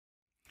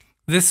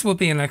This will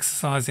be an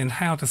exercise in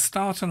how to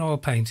start an oil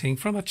painting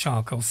from a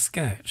charcoal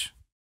sketch.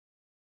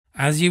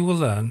 As you will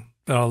learn,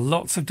 there are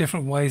lots of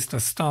different ways to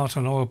start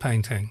an oil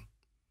painting.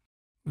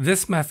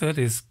 This method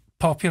is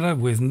popular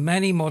with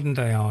many modern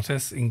day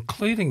artists,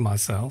 including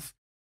myself,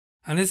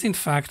 and is in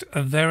fact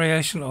a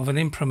variation of an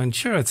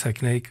imprimatura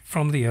technique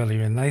from the early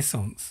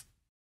Renaissance.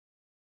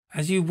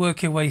 As you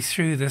work your way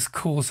through this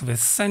course of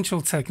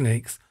essential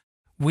techniques,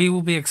 we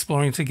will be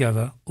exploring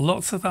together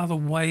lots of other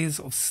ways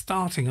of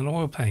starting an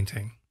oil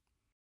painting.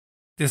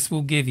 This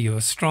will give you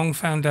a strong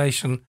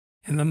foundation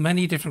in the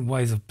many different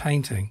ways of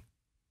painting.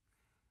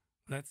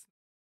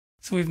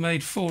 So we've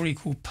made 4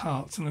 equal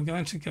parts, and I'm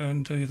going to go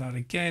and do that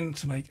again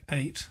to make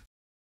 8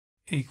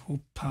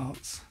 equal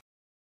parts.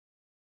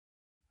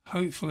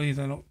 Hopefully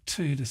they're not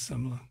too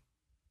dissimilar.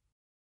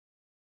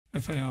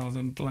 If they are,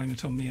 then blame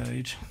it on the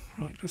age.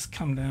 Right, let's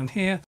come down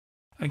here.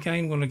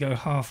 Again, want to go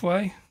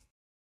halfway.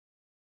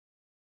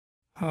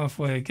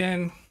 Halfway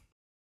again.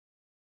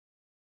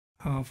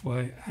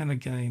 Halfway, and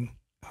again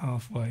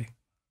halfway.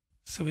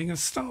 So we can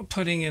start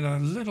putting in a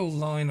little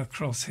line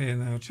across here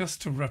now,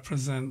 just to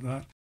represent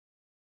that.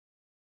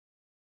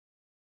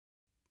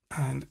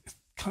 And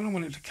kind of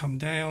want it to come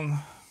down,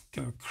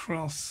 go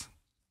across.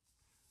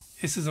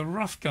 This is a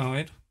rough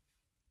guide,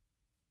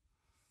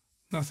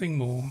 nothing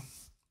more.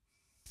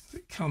 As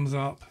it comes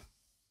up,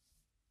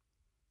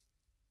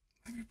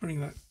 maybe bring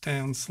that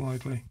down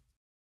slightly.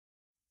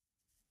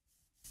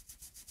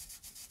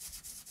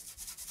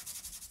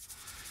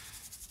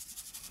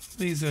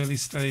 These early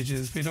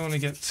stages, we don't want to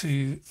get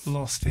too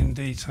lost in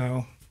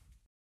detail.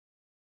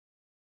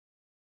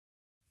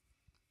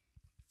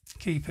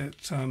 Keep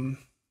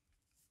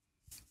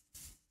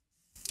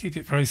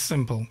it very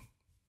simple.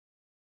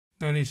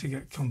 No need to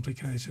get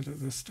complicated at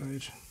this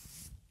stage.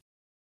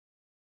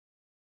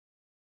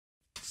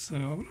 So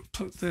I'm going to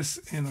put this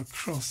in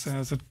across there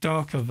as a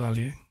darker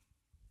value.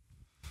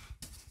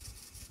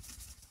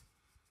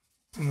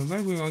 And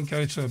although we won't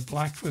go to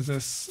black with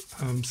this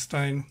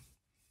stain,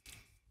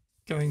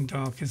 going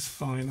dark is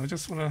fine. I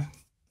just want to,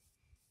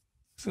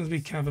 as soon as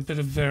we can have a bit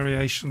of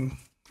variation.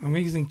 I'm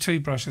using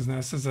 2 brushes now.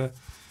 This is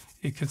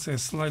you could say a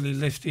slightly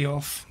lifty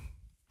off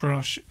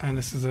brush, and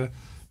this is a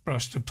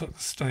brush to put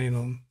the stain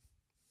on.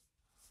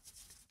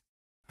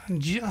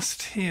 And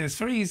just here, it's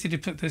very easy to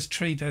put this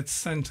tree dead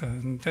center,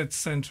 and dead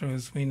center,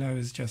 as we know,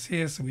 is just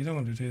here, so we don't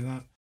want to do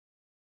that.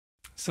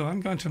 So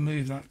I'm going to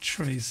move that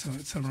tree so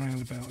it's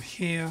around about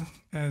here.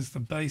 There's the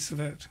base of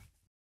it.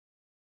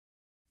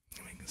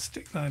 We can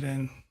stick that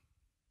in.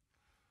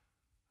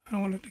 I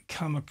want it to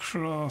come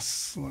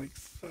across like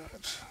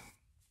that.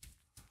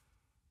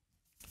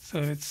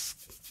 So it's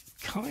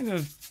kind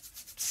of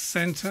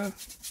center,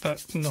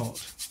 but not.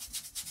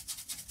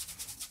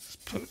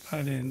 Just put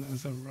that in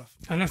as a rough.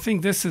 And I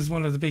think this is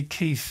one of the big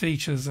key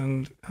features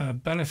and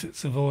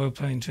benefits of oil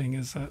painting,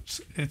 is that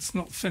it's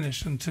not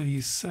finished until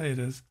you say it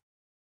is.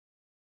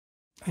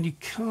 And you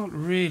can't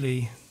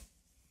really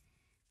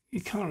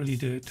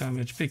do it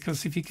damage,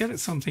 because if you get it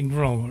something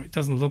wrong or it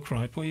doesn't look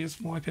right, well, you just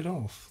wipe it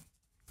off.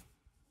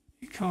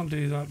 You can't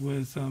do that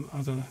with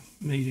other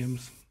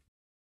mediums.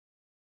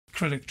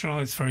 Acrylic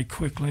dries very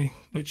quickly,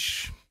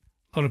 which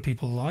a lot of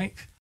people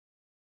like.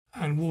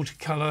 And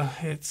watercolor,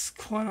 it's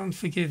quite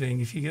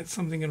unforgiving. If you get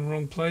something in the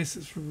wrong place,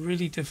 it's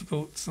really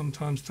difficult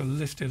sometimes to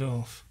lift it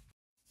off.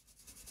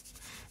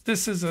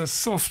 This is a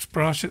soft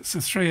brush. It's a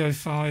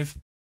 305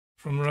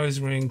 from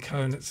Rosemary and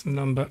Co, and it's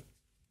number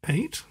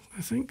 8,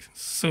 I think.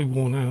 It's so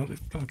worn out,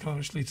 I can't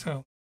actually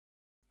tell.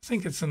 I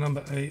think it's a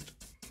number 8.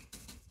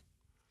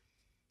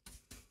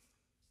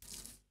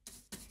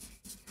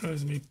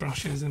 Rosemary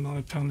brushes, in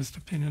my honest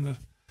opinion, are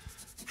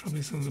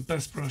probably some of the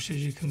best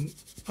brushes you can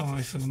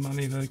buy for the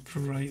money. They're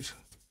great.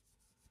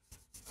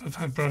 I've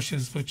had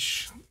brushes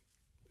which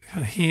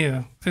are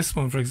here. This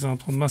one, for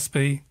example, must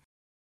be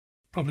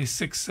probably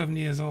 6-7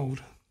 years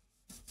old.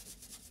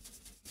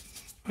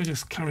 I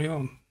just carry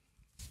on.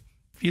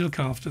 If you look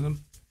after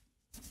them,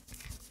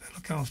 they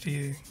look after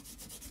you.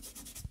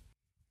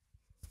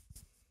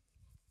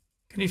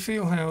 Can you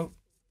feel how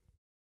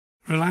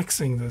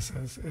relaxing this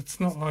is? It's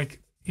not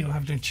like you'll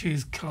have to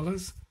choose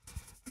colours.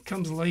 It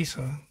comes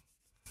later.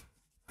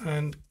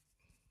 And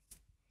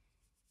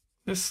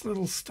this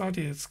little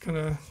study, it's going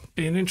to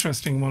be an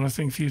interesting one, I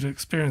think, for you to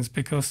experience,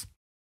 because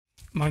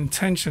my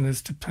intention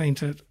is to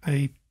paint it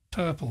a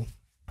purple.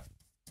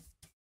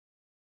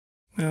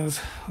 Now,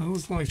 I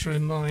always like to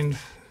remind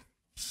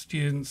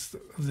students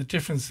of the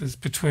differences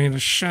between a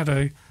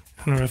shadow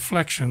and a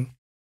reflection.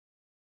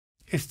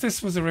 If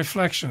this was a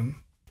reflection,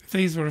 if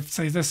these were,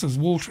 say this was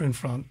water in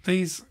front,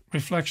 these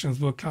reflections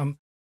will come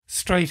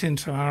straight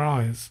into our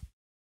eyes.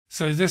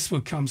 So this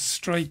would come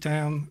straight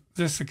down,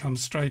 this would come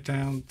straight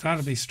down,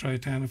 that'll be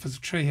straight down. If there's a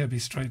tree here, it'll be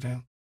straight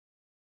down.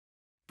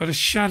 But a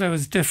shadow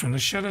is different. A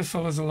shadow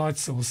follows a light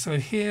source. So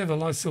here the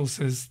light source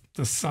is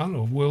the sun,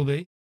 or will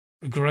be,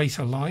 a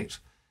greater light.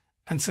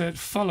 And so it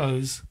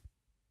follows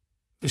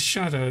the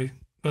shadow,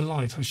 the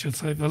light, I should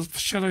say. The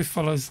shadow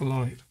follows the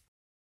light.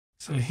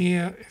 So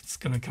here it's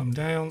going to come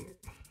down.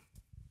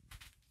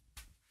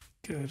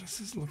 Good,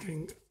 this is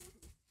looking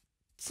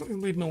something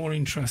a bit more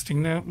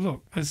interesting. Now,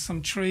 look, there's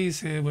some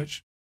trees here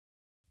which,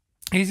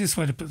 easiest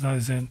way to put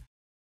those in,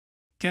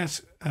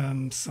 get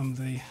some of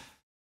the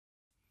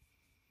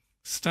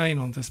stain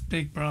on this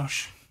big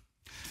brush.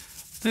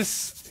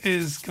 This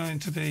is going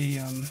to be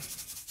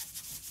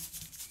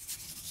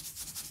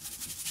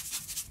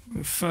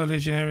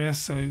foliage area,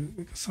 so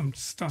we've got some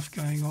stuff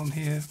going on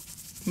here.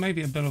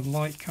 Maybe a bit of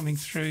light coming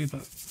through,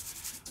 but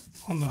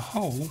on the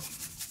whole,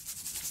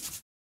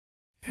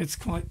 it's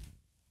quite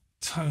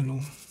tonal.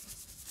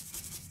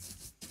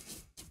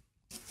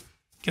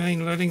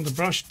 Again, letting the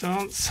brush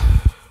dance.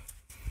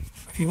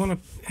 If you want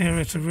an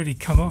area to really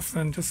come off,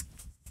 then just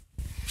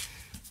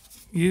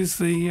use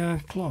the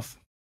cloth.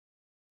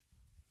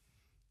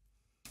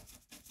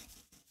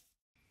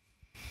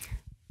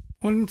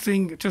 One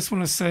thing, just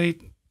want to say,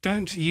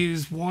 don't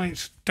use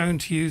white,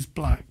 don't use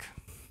black.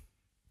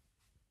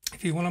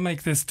 If you want to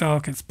make this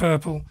dark, it's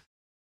purple.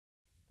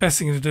 Best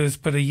thing to do is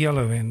put a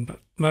yellow in,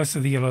 but most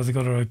of the yellows have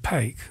got are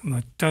opaque, and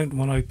I don't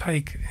want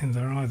opaque in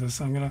there either,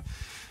 so I'm going to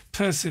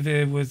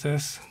persevere with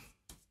this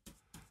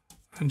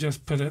and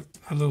just put it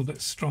a little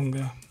bit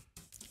stronger.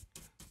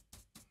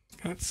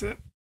 That's it.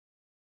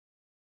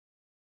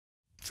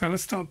 So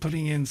let's start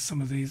putting in some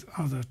of these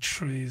other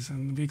trees,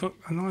 and we've got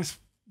a nice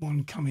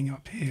one coming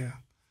up here.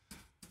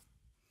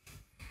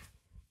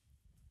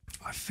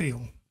 I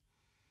feel,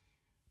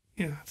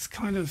 yeah, it's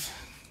kind of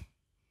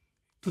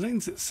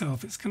lends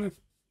itself. It's kind of,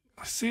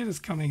 I see it as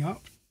coming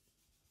up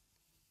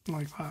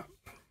like that,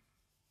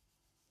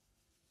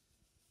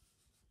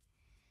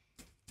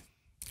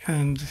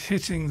 and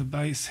hitting the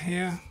base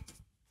here.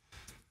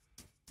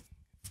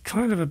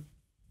 Kind of a,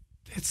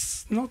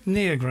 it's not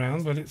near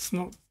ground, but it's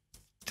not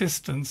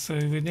distant, so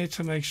we need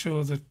to make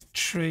sure the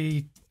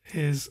tree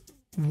is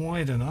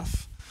wide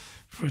enough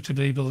for it to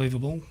be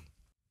believable.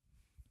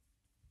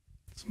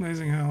 It's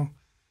amazing how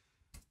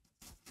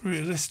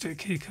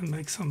realistic you can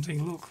make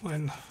something look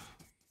when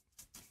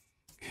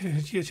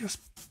you're just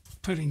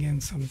putting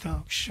in some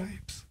dark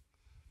shapes.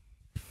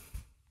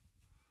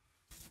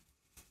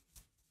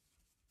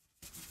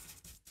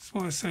 That's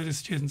why I say to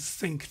students,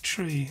 think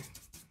tree.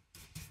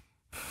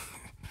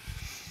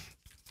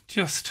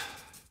 Just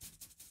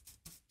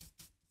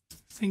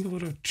think of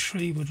what a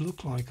tree would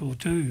look like or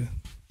do.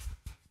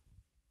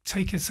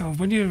 Take yourself,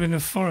 when you're in a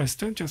forest,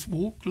 don't just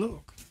walk,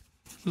 look.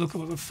 Look at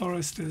what the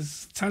forest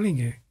is telling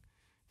you.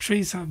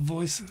 Trees have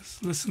voices,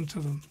 listen to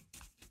them.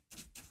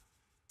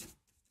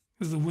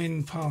 As the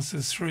wind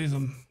passes through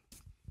them,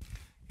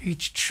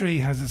 each tree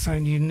has its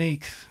own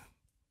unique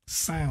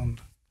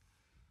sound.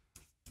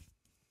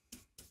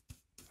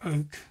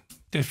 Oak,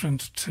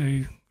 different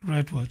to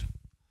redwood.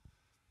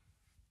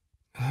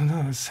 I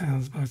know it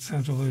sounds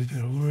always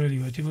really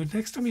weird. But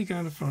next time you go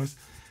in the forest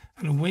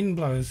and a wind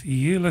blows,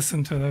 you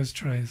listen to those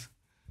trees.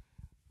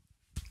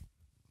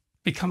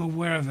 Become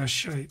aware of their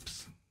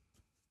shapes.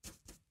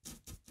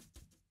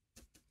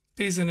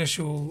 These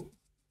initial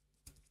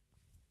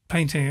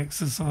painting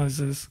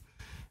exercises,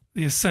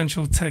 the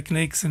essential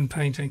techniques in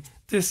painting,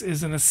 this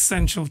is an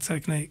essential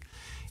technique.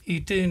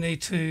 You do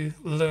need to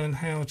learn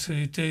how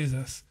to do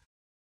this.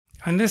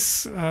 And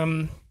this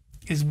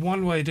is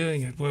one way of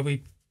doing it, where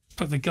we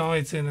put the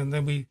guides in and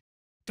then we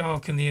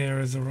darken the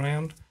areas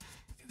around.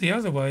 The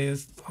other way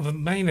is of a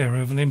main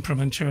area of an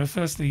imprimatur,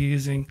 firstly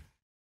using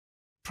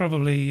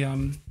probably,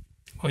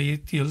 well,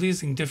 you're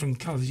using different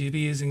colours. You'd be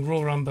using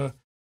raw umber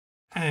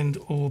and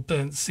or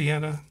burnt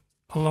sienna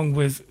along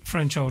with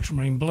French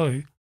ultramarine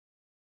blue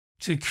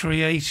to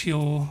create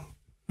your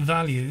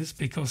values,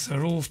 because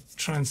they're all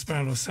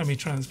transparent or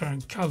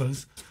semi-transparent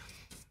colours.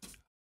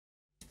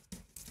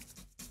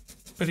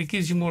 But it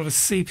gives you more of a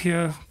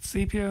sepia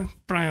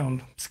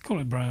brown, let's call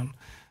it brown,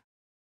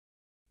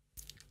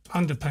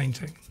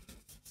 underpainting.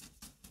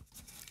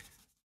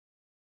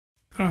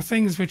 There are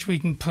things which we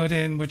can put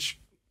in,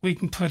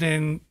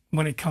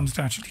 when it comes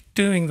to actually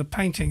doing the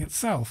painting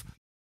itself.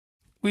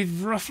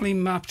 We've roughly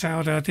mapped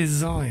out our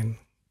design.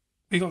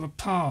 We've got the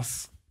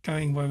path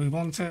going where we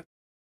want it,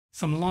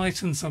 some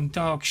light and some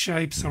dark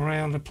shapes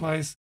around the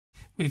place.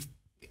 We've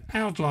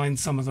outlined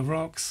some of the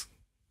rocks.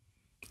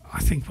 I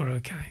think we're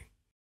okay.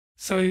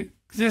 So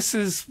this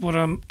is what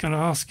I'm going to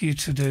ask you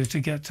to do to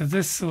get to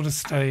this sort of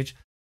stage.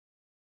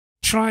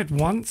 Try it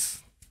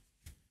once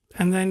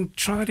and then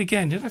try it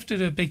again. You don't have to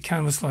do a big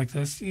canvas like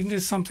this. You can do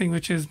something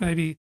which is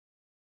maybe,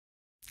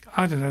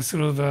 I don't know,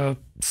 sort of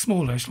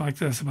smallish like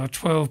this, about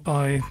 12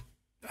 by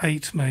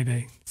 8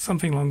 maybe,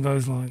 something along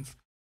those lines.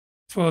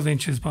 12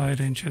 inches by 8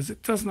 inches.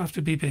 It doesn't have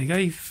to be big.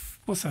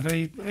 What's that,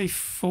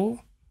 A4?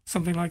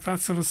 Something like that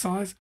sort of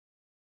size.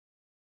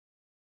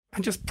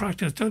 And just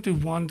practice. Don't do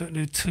 1, don't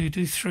do 2,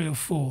 do 3 or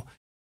 4.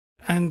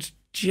 And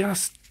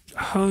just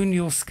hone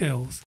your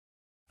skills.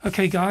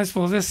 Okay, guys,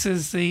 well, this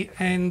is the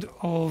end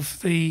of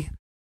the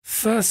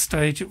first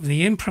stage,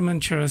 the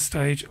imprimatur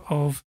stage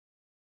of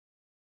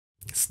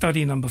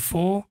study number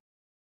 4.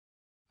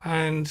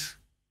 And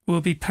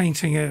we'll be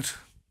painting it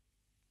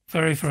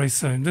very, very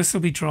soon. This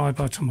will be dry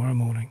by tomorrow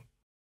morning.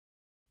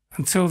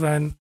 Until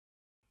then,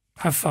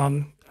 have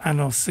fun, and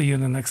I'll see you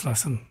in the next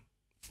lesson.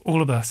 All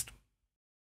the best.